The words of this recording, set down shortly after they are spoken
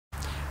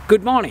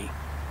Good morning.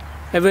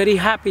 A very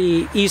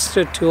happy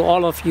Easter to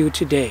all of you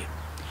today.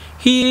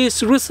 He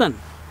is risen.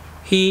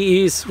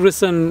 He is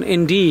risen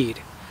indeed.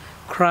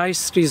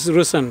 Christ is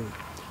risen.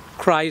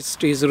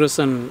 Christ is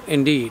risen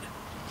indeed.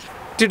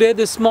 Today,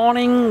 this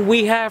morning,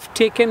 we have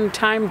taken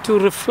time to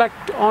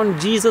reflect on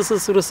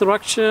Jesus'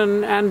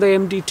 resurrection and the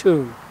empty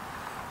tomb.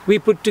 We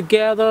put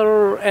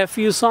together a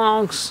few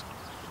songs,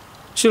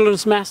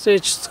 children's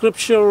message,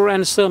 scripture,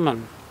 and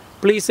sermon.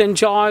 Please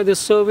enjoy this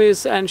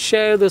service and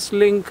share this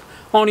link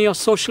on your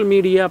social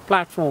media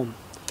platform.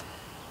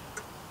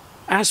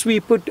 As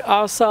we put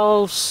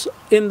ourselves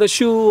in the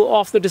shoe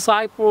of the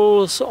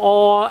disciples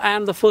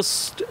and the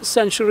first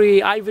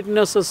century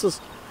eyewitnesses,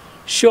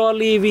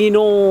 surely we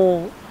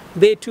know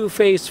they too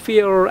face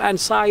fear,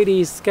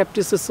 anxiety,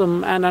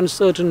 skepticism, and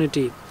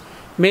uncertainty.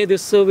 May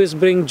this service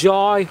bring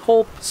joy,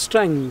 hope,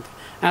 strength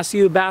as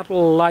you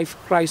battle life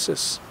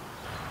crisis.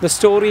 The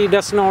story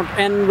does not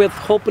end with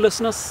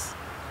hopelessness.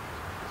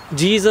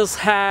 Jesus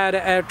had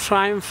a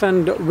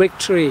triumphant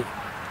victory.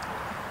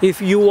 If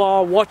you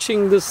are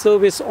watching this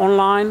service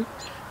online,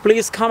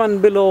 please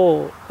comment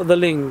below the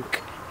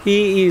link.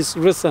 He is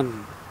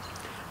risen.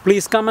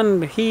 Please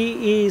comment,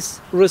 He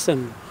is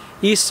risen.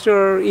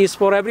 Easter is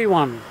for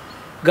everyone.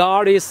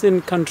 God is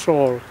in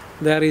control.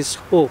 There is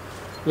hope.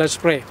 Let's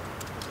pray.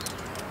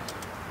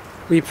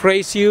 We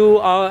praise you,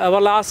 our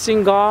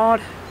everlasting God,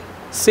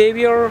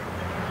 Savior,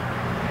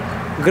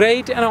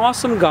 great and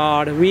awesome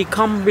God. We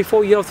come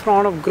before your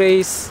throne of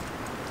grace.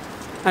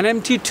 An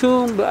empty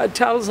tomb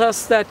tells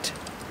us that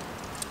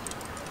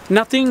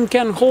nothing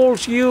can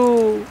hold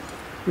you,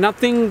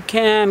 nothing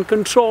can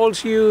control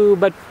you,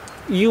 but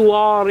you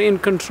are in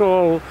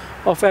control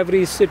of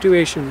every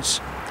situation.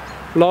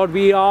 Lord,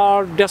 we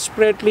are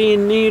desperately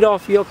in need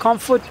of your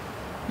comfort,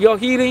 your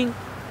healing,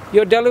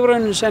 your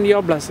deliverance, and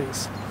your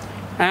blessings.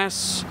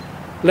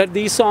 Let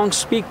these songs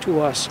speak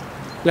to us.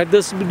 Let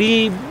this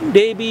day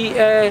be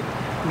a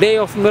day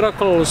of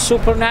miracles,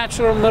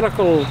 supernatural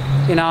miracle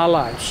in our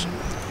lives.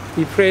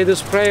 We pray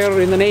this prayer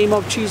in the name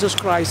of Jesus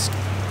Christ.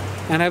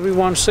 And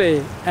everyone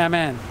say,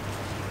 Amen.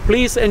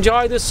 Please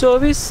enjoy this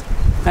service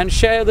and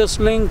share this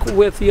link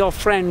with your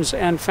friends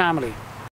and family.